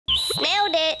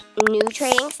found it. New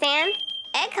trading stand.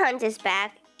 Egg hunt is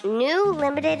back. New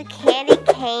limited candy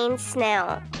cane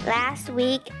snail. Last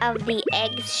week of the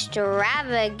egg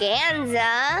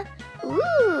extravaganza.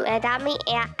 Ooh, Adopt Me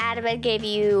Adama gave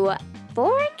you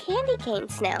 4 candy cane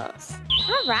snails.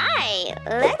 All right,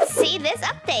 let's see this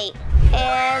update.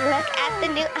 And look at the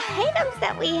new items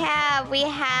that we have. We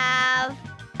have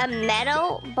a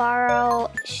metal borrow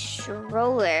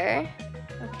stroller.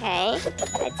 Okay,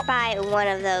 let's buy one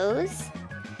of those.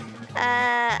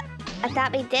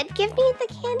 Adopt Me did give me the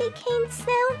candy cane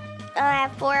snail. I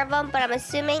have 4 of them, but I'm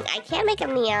assuming I can't make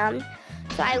them neon.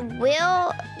 So I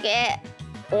will get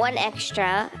 1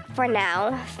 extra for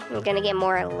now. I'm gonna get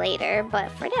more later,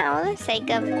 but for now, for the sake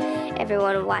of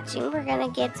everyone watching, we're gonna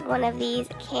get one of these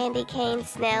candy cane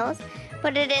snails.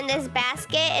 Put it in this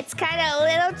basket. It's kind of a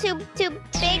little too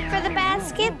big for the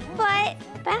basket, but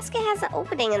the basket has an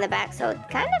opening in the back, so it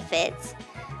kind of fits.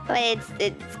 But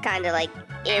it's kind of like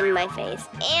in my face.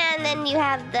 And then you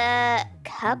have the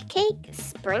cupcake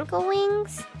sprinkle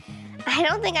wings. I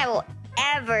don't think I will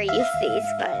ever use these,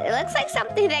 but it looks like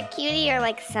something that Cutie or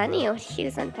like Sunny would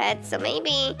use on pets. So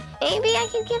maybe I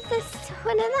can give this to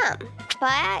one of them.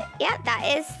 But yeah, that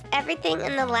is everything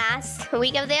in the last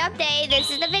week of the update. This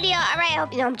is the video. All right, I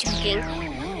hope you know I'm joking.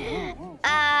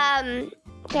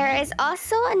 There is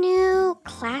also a new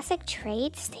classic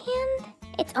trade stand.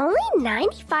 It's only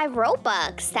 95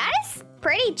 Robux. That is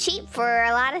pretty cheap for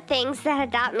a lot of things that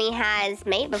Adopt Me has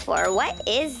made before. What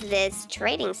is this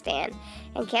trading stand?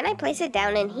 And can I place it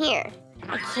down in here?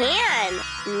 I can!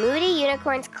 Moody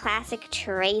Unicorn's classic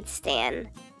trade stand.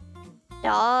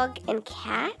 Dog and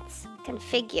cats?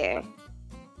 Configure.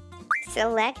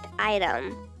 Select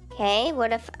item. Okay,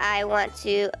 what if I want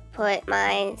to put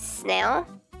my snail?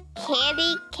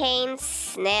 Candy cane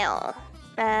snail.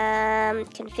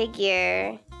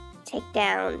 Configure. Take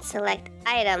down. Select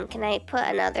item. Can I put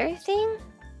another thing?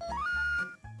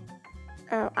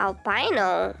 Oh,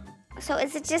 albino. So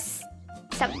is it just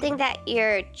something that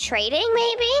you're trading,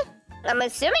 maybe? I'm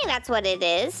assuming that's what it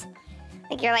is.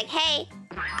 Like, you're like, hey,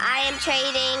 I am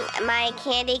trading my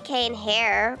candy cane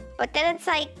hair. But then it's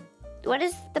like, what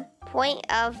is the point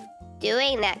of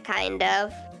doing that, kind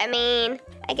of? I mean,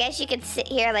 I guess you could sit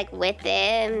here, like, with it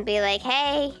and be like,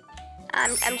 hey,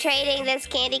 I'm trading this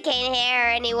candy cane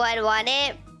hair. Anyone want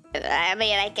it? I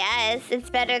mean, I guess it's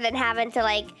better than having to,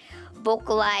 like,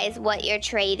 vocalize what you're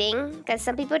trading, because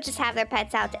some people just have their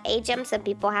pets out to age them, some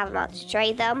people have them out to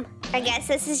trade them. I guess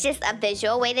this is just a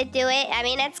visual way to do it. I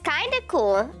mean, it's kind of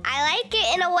cool. I like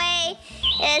it in a way,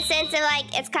 in a sense of like,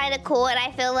 it's kind of cool, and I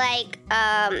feel like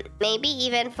maybe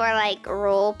even for like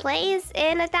role plays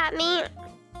in Adopt Me,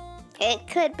 it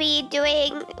could be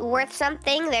worth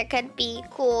something. There could be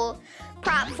cool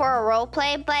prop for a role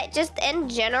play, but just in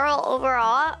general,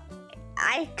 overall,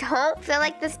 I don't feel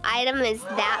like this item is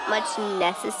that much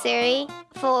necessary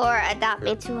for Adopt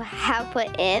Me to have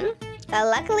put in.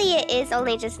 Luckily, it is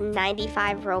only just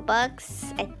 95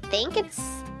 Robux. I think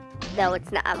no,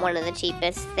 it's not one of the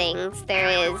cheapest things. There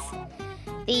is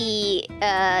the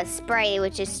spray,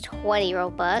 which is 20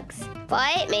 Robux.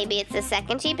 But maybe it's the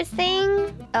second cheapest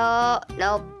thing. Oh,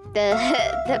 nope.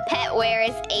 The pet wear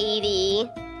is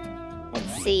 80.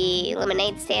 Let's see.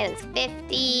 Lemonade stand is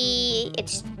 50.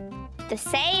 It's the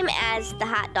same as the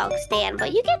hot dog stand,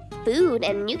 but you get food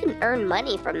and you can earn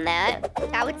money from that.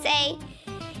 I would say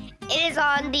it is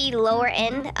on the lower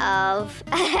end of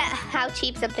how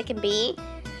cheap something can be,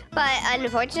 but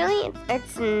unfortunately,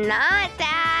 it's not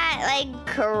that like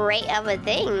great of a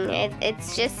thing.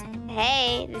 It's just,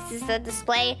 hey, this is the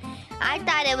display. I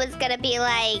thought it was gonna be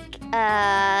like,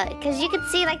 cause you could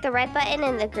see like the red button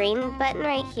and the green button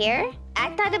right here. I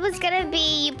thought it was gonna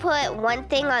be you put one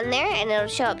thing on there and it'll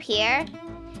show up here,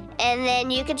 and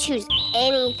then you could choose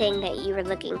anything that you were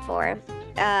looking for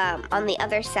on the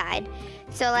other side.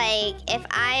 So like if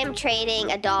I am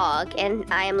trading a dog and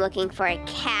I am looking for a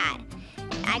cat,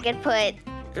 I could put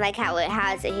like how it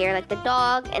has it here, like the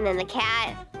dog and then the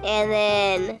cat, and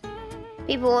then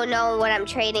people will know what I'm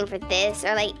trading for this.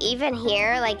 Or like even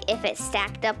here, like if it's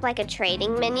stacked up like a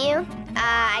trading menu,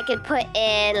 I could put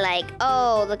in like,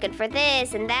 oh, looking for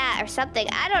this and that or something.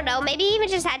 I don't know, maybe even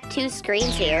just had 2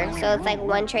 screens here. So it's like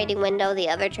one trading window, the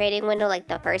other trading window, like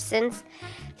the person's.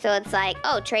 So it's like,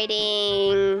 oh,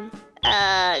 trading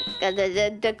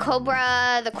the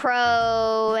Cobra, the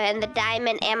Crow, and the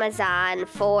Diamond Amazon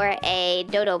for a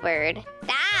dodo bird.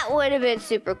 That would have been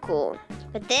super cool.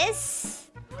 But this,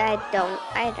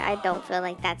 I don't feel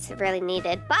like that's really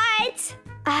needed. But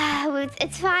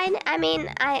It's fine. I mean,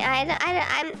 I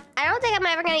don't think I'm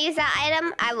ever gonna use that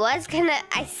item.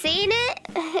 I seen it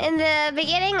in the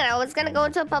beginning, and I was gonna go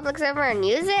into a public server and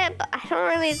use it, but I don't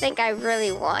really think I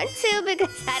really want to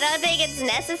because I don't think it's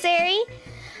necessary.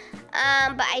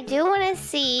 But I do want to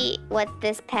see what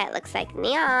this pet looks like,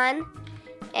 Neon.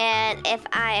 And if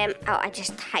I am, oh, I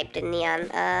just typed in Neon.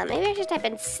 Maybe I should type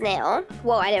in snail.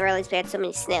 Whoa, I didn't realize we had so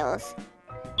many snails.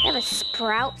 I have a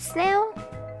sprout snail.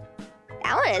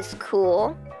 That one is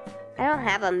cool. I don't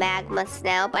have a magma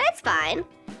snail, but it's fine.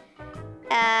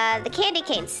 The candy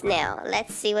cane snail.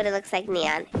 Let's see what it looks like,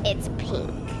 Neon. It's pink.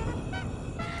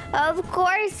 Of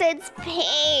course it's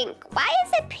pink. Why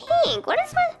is it pink? What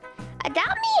is what? Adopt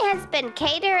Me has been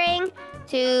catering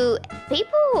to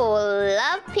people who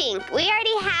love pink. We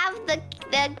already have the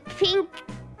pink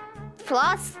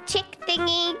floss chick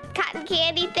thingy, cotton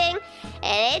candy thing,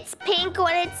 and it's pink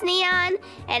when it's neon.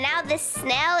 And now this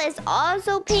snail is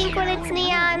also pink when it's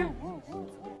neon.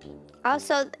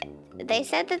 Also, they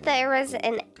said that there was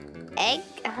an egg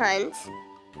hunt.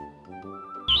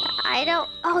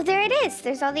 Oh, there it is.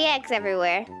 There's all the eggs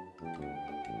everywhere.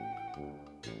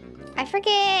 I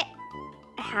forget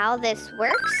how this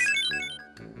works.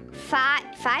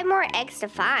 Five more eggs to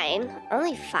find.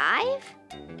 Only 5?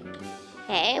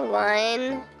 Okay,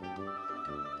 1.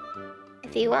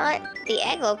 If you want the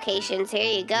egg locations,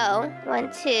 here you go.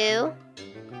 1, 2.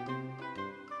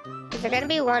 Is there gonna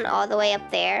be one all the way up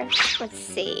there? Let's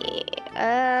see.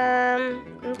 I'm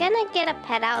gonna get a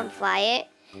pet out and fly it.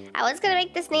 I was gonna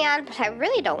make this neon, but I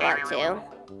really don't want to.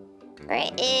 Where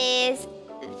is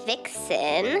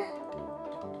Vixen?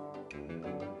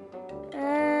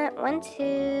 1,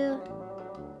 2,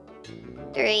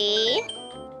 3.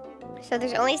 So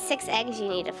there's only 6 eggs you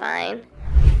need to find.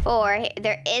 4.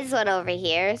 There is one over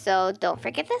here, so don't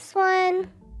forget this one.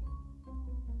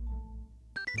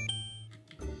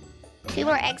 2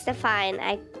 more eggs to find.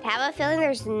 I have a feeling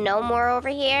there's no more over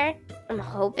here. I'm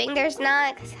hoping there's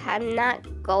not, because I'm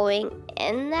not going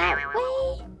in that way.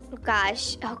 Oh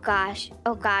gosh, oh gosh,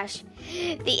 oh gosh.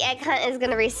 The egg hunt is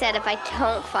gonna reset if I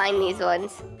don't find these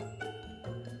ones.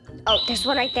 Oh, there's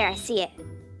one right there, I see it.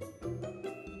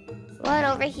 One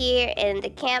over here in the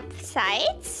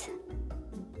campsite.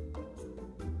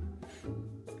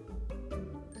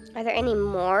 Are there any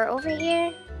more over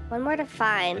here? One more to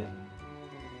find.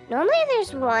 Normally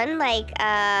there's one like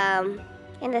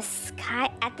in the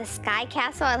sky, at the sky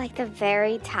castle at like the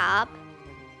very top.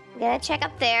 I'm gonna check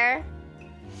up there.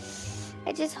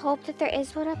 I just hope that there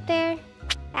is one up there.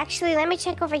 Actually, let me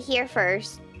check over here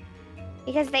first.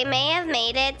 Because they may have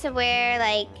made it to where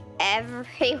like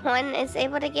everyone is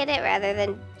able to get it rather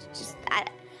than just, I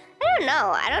don't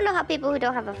know. I don't know how people who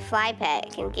don't have a fly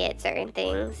pet can get certain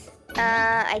things.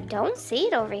 I don't see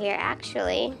it over here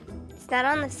actually. It's not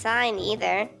on the sign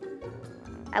either.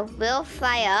 I will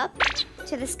fly up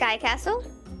to the sky castle.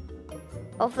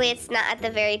 Hopefully it's not at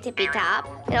the very tippy top.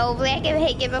 And hopefully I can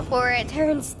make it before it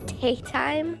turns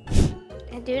daytime.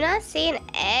 I do not see an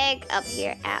egg up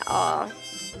here at all.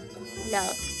 No.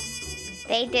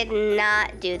 They did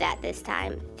not do that this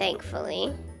time,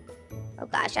 thankfully. Oh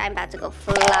gosh, I'm about to go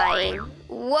flying.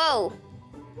 Whoa!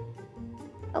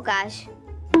 Oh gosh.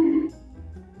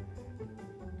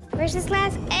 Where's this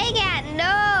last egg at?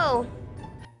 No!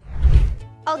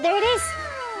 Oh, there it is!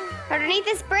 Underneath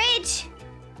this bridge!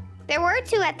 There were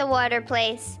 2 at the water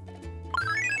place.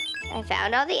 I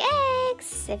found all the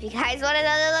eggs. If you guys want to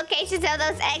know the locations of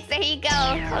those eggs, there you go.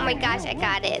 Oh my gosh, I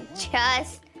got it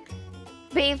just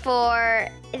before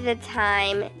the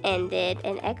time ended.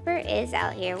 And Egbert is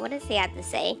out here. What does he have to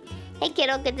say? Hey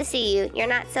kiddo, good to see you. You're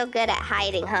not so good at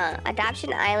hiding, huh?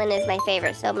 Adoption Island is my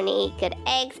favorite. So many good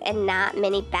eggs and not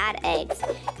many bad eggs.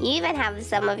 You even have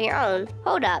some of your own.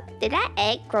 Hold up, did that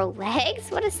egg grow legs?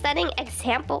 What a stunning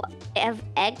example of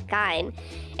egg kind.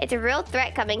 It's a real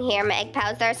threat coming here. My egg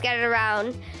pals are scattered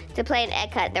around to play an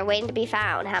egg hunt. They're waiting to be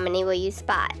found. How many will you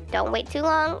spot? Don't wait too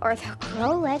long or they'll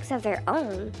grow legs of their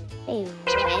own. Wait,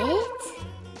 what?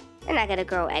 They're not gonna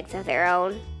grow eggs of their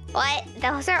own. What?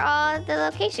 Those are all the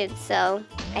locations, so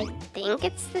I think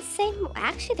it's the same.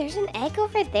 Actually, there's an egg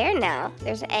over there now.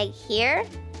 There's an egg here.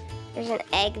 There's an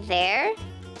egg there.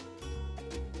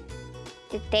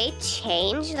 Did they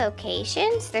change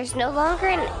locations? There's no longer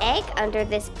an egg under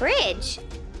this bridge.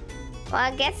 Well,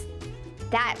 I guess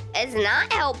that is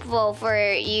not helpful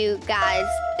for you guys.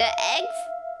 The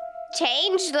eggs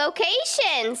changed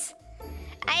locations.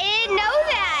 I didn't know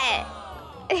that.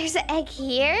 There's an egg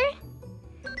here.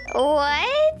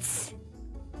 What?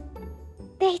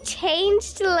 They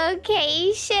changed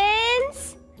locations?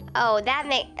 Oh,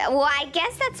 well, I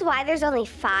guess that's why there's only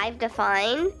 5 to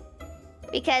find.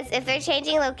 Because if they're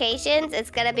changing locations,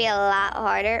 it's gonna be a lot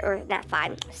harder. Or not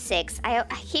 5, 6. I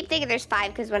keep thinking there's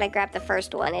 5 because when I grabbed the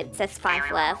first one, it says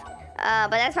 5 left.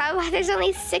 But that's probably why there's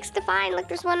only 6 to find. Look,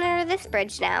 there's one under this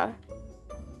bridge now.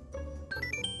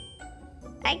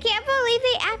 I can't believe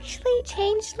they actually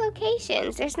changed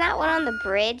locations. There's not one on the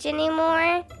bridge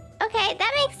anymore. Okay,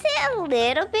 that makes it a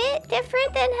little bit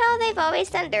different than how they've always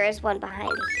done. There is one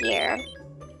behind here.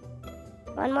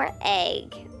 One more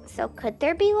egg. So could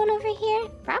there be one over here?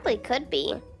 Probably could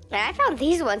be. I found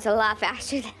these ones a lot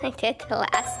faster than I did the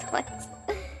last ones.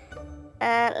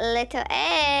 Little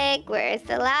egg, where's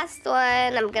the last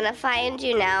one? I'm gonna find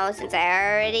you now since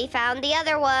I already found the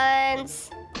other ones.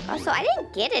 Also, I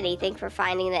didn't get anything for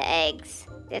finding the eggs.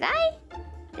 Did I?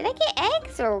 Did I get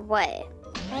eggs or what?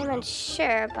 I'm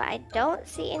unsure, but I don't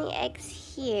see any eggs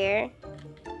here.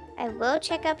 I will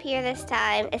check up here this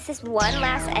time. It's this one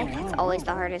last egg that's always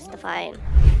the hardest to find.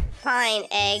 Fine,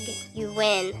 egg. You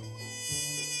win.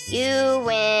 You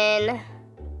win.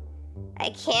 I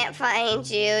can't find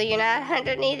you. You're not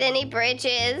underneath any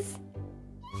bridges.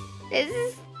 This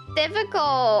is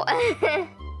difficult. Are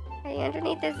you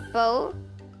underneath this boat?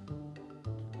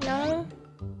 No?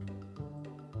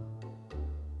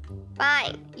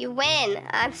 Fine. You win.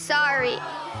 I'm sorry.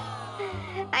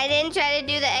 I didn't try to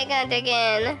do the egg hunt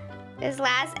again. This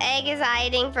last egg is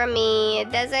hiding from me.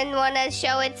 It doesn't want to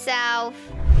show itself.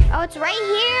 Oh, it's right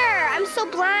here. I'm so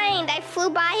blind. I flew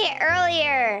by it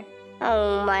earlier.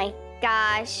 Oh my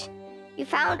gosh. You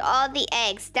found all the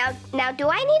eggs. Now, do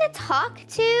I need to talk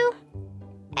to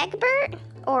Egbert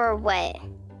or what?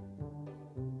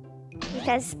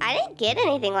 Because I didn't get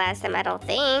anything last time, I don't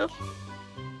think.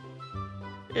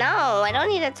 No, I don't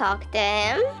need to talk to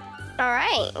him. All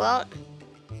right, well,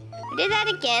 I did that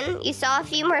again. You saw a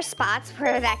few more spots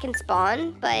where that can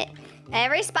spawn, but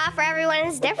every spot for everyone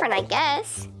is different, I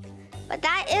guess. But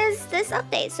that is this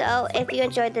update. So if you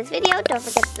enjoyed this video, don't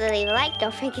forget to leave a like.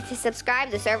 Don't forget to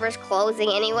subscribe. The server's closing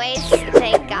anyways.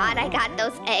 Thank God I got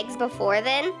those eggs before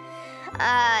then.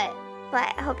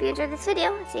 But I hope you enjoyed this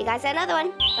video. See you guys in another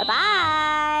one.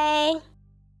 Bye-bye.